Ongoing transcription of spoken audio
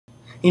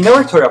In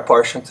our Torah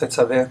portion,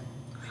 Tetazveh,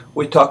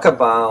 we talk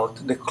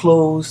about the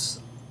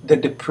clothes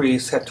that the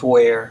priests had to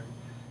wear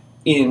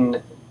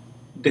in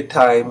the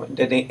time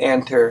that they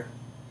enter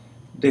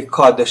the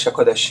Kodesh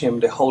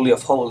HaKodashim, the Holy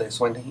of Holies,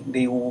 when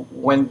they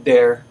went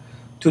there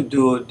to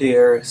do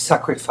their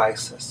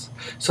sacrifices.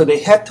 So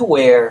they had to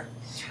wear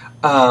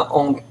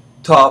on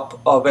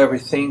top of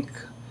everything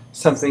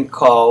something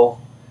called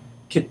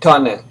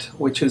ketonet,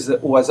 which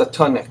was a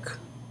tunic.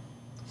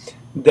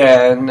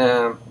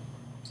 Then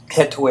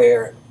had to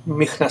wear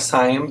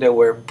michnasayim, they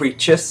were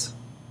breeches.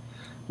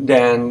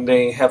 Then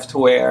they have to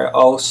wear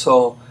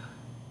also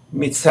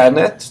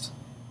mitzanet,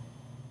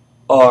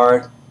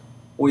 or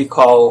we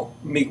call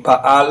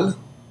migbaal,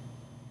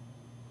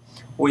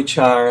 which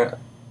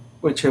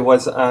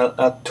was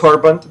a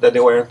turban that they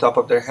wear on top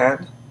of their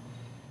head,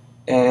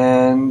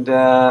 and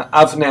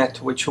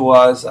avnet, which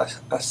was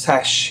a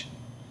sash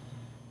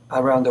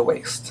around the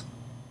waist.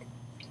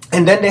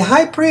 And then the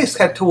high priest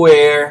had to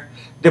wear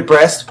the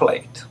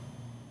breastplate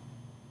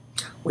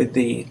with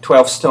the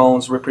 12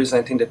 stones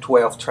representing the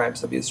 12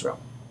 tribes of Israel.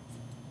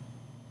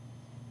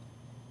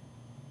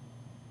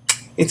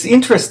 It's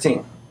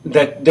interesting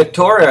that the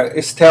Torah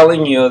is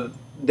telling you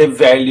the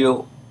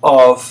value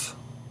of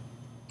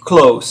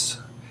clothes,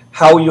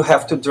 how you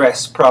have to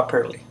dress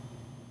properly.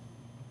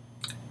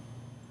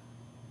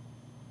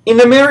 In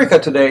America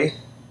today,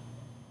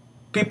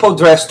 people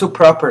dress too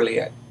properly.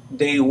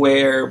 They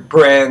wear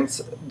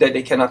brands that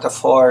they cannot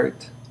afford.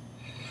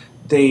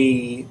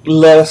 They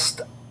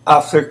lust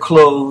after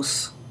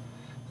clothes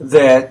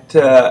that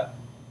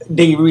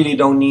they really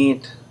don't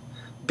need,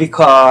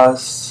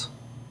 because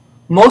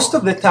most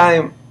of the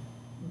time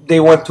they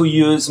want to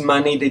use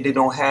money that they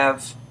don't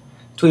have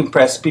to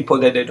impress people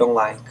that they don't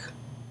like.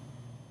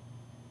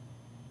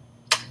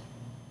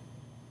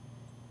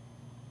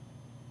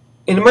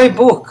 In my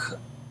book,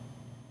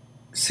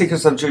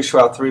 Secrets of Jewish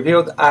Wealth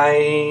Revealed,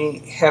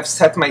 I have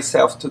set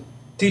myself to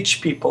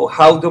teach people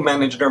how to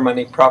manage their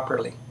money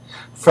properly,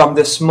 from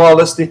the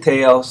smallest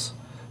details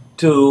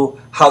to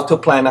how to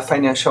plan a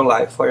financial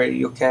life where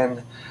you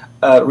can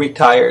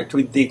retire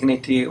with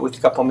dignity with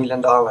a couple $1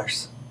 million.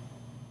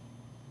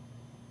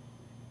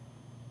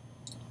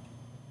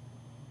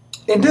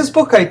 In this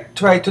book, I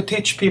try to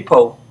teach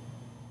people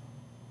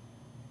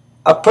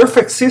a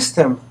perfect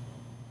system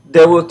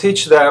that will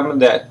teach them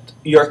that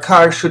your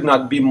car should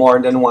not be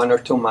more than 1 or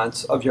 2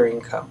 months of your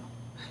income.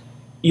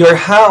 Your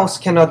house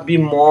cannot be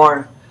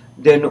more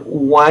than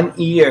 1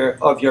 year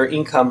of your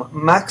income,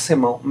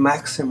 maximum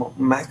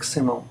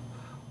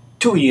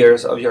 2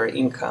 years of your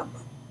income,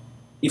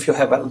 if you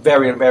have a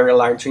very, very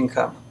large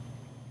income,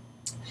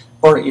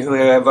 or if you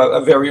have a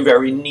very,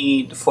 very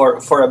need for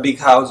a big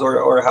house,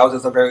 or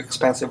houses are very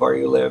expensive where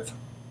you live.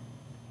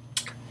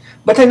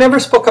 But I never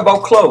spoke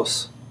about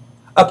clothes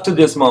up to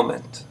this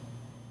moment.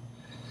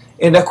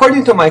 And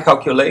according to my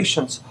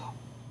calculations,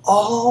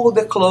 all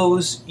the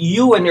clothes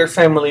you and your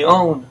family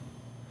own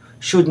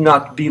should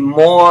not be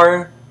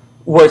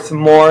worth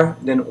more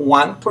than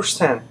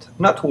 1%,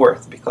 not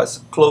worth,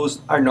 because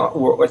clothes are not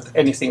worth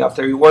anything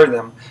after you wear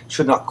them,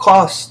 should not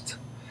cost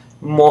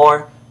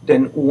more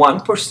than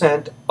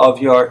 1% of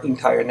your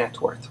entire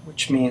net worth,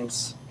 which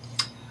means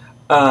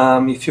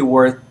if you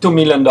were $2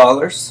 million,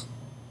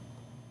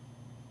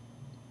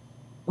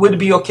 would it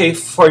be okay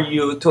for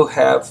you to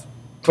have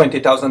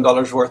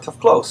 $20,000 worth of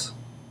clothes?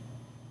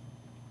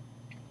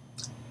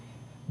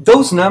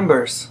 Those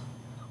numbers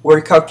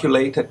were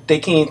calculated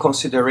taking in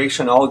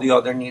consideration all the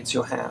other needs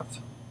you have.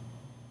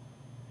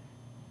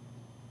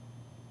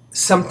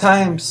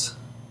 Sometimes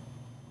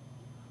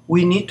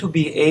we need to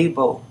be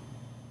able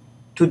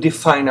to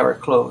define our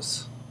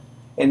clothes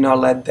and not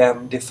let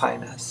them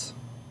define us.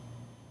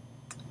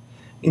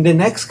 In the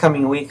next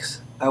coming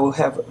weeks, I will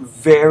have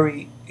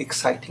very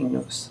exciting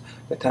news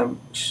that I'm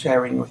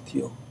sharing with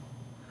you.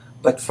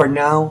 But for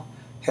now,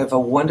 have a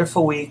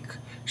wonderful week.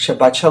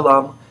 Shabbat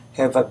Shalom.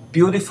 Have a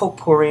beautiful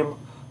Purim.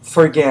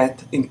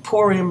 Forget, in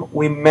Purim,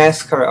 we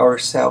mask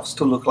ourselves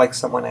to look like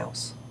someone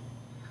else.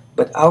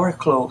 But our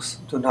clothes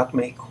do not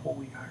make who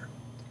we are.